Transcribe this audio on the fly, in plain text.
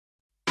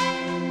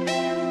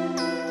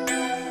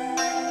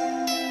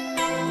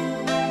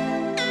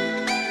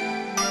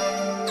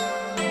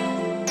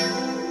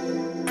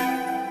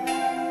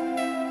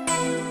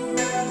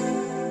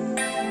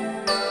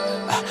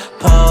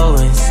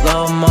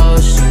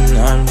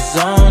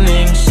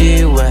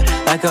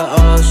like an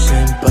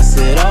ocean.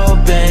 Busted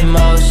open,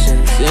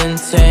 motions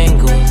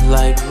entangled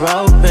like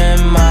rope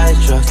in my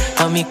drugs.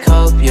 Help me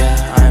cope,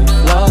 yeah, I'm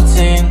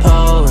floating,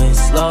 pulling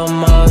slow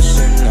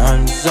motion.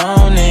 I'm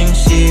zoning,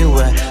 she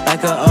wet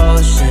like an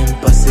ocean.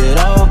 Busted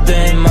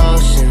open,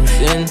 motions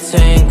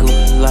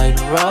entangled like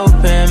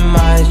rope in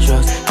my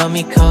drugs. Help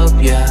me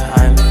cope, yeah,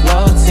 I'm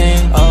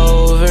floating.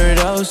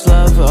 Overdose,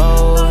 love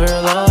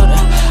overload.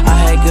 I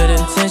had good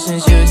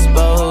intentions, you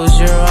exposed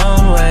your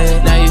own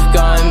way. Now you've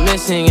gone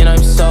missing and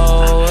I'm so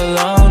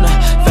alone.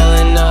 Fell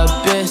in the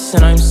abyss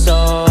and I'm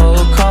so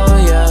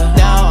cold, yeah.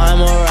 Now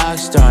I'm a rock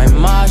star, I'm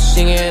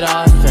moshing it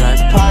off and I'm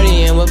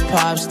partying with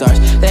pop stars.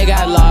 They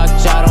got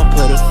lockjaw, don't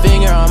put a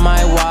finger on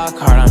my walk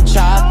hard. I'm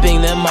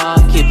chopping them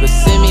off, keep a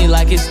simi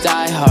like it's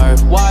Die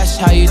Hard. Watch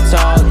how you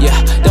talk, yeah,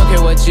 don't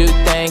care what you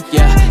think,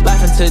 yeah.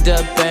 Laughing to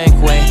the bank,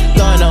 wait,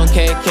 going on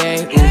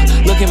KK,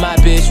 ooh. Look at my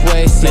bitch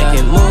waist, yeah.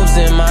 Making moves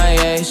in my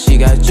A, she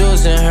got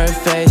jewels in her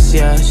face,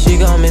 yeah. She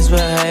gon'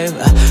 misbehave,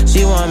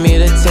 she want me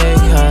to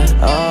take her,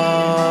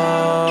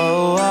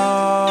 oh.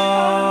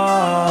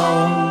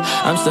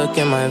 I'm stuck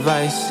in my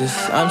vices,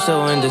 I'm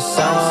so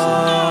indecisive.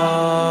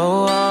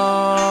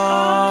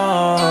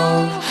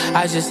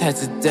 I just had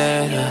to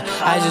date her,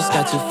 I just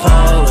got to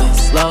flow in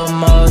slow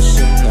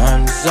motion.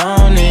 I'm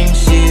zoning,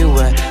 she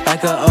wet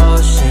like an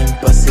ocean.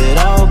 Busted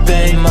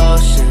open,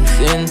 motions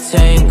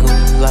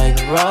entangled like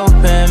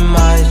rope in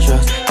my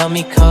drugs. Help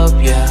me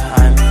cope, yeah,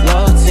 I'm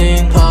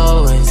floating,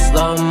 pulling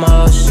slow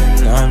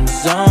motion. I'm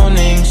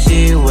zoning,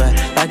 she wet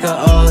like an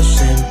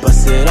ocean.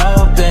 Busted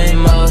open,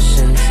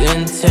 motions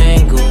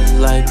entangled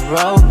like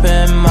rope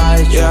in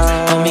my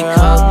drugs. Help me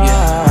cope,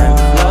 yeah, I'm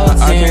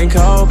floating. I can't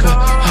cope,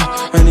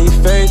 I need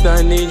faith,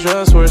 I need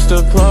trust, where's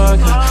the plug?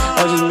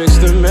 I just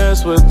mixed the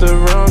mess with the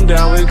rum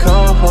down with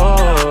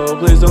cold.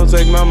 Please don't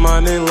take my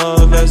mind and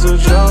love as a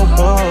joke.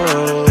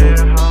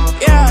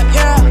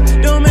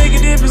 Yeah, don't make a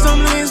difference,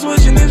 I'm lean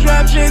switching this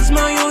rap shit's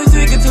my only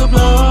ticket to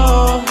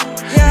blow.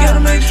 Gotta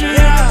make sure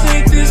I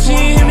take this, she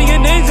ain't hear me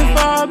get days to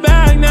fall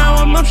back. Now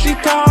I'm up, she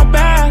called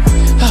back.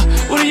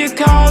 What do you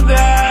call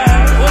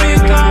that? What do you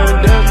call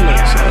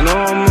that? I know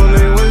I'm on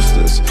their wish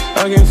list,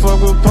 I can't fuck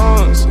with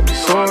pawns,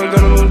 so I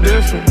gotta move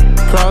different.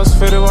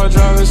 Crossfaded while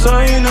driving, so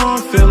you know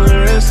I'm feeling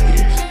risky.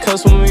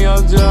 Cause when we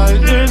all die,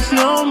 there's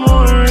no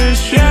more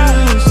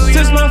issues.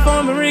 Just my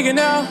phone been ringing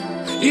out,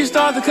 you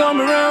start to come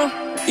around.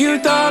 You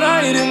thought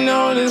I didn't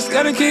notice,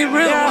 gotta keep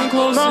real one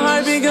close. My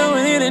hype be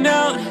going in and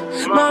out,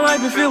 my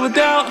life be filled with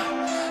doubt.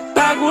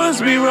 Backwards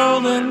be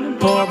rolling,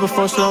 pull up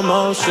before slow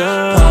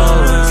motion.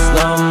 Pulling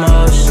slow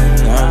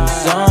motion, I'm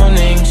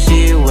zoning,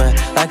 she wet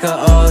like an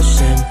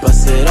ocean.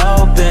 Busted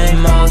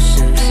open,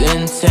 motions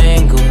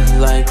entangled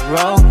like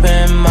rope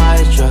in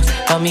my drugs.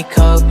 Help me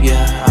cope,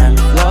 yeah, I'm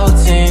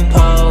floating,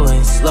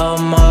 pulling slow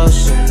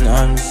motion.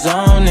 I'm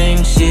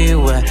zoning, she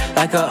wet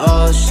like an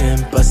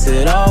ocean.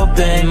 Busted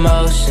open,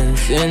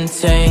 motions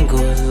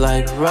entangled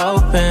like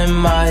rope in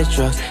my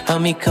drugs.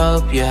 Help me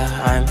cope, yeah,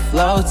 I'm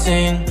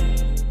floating.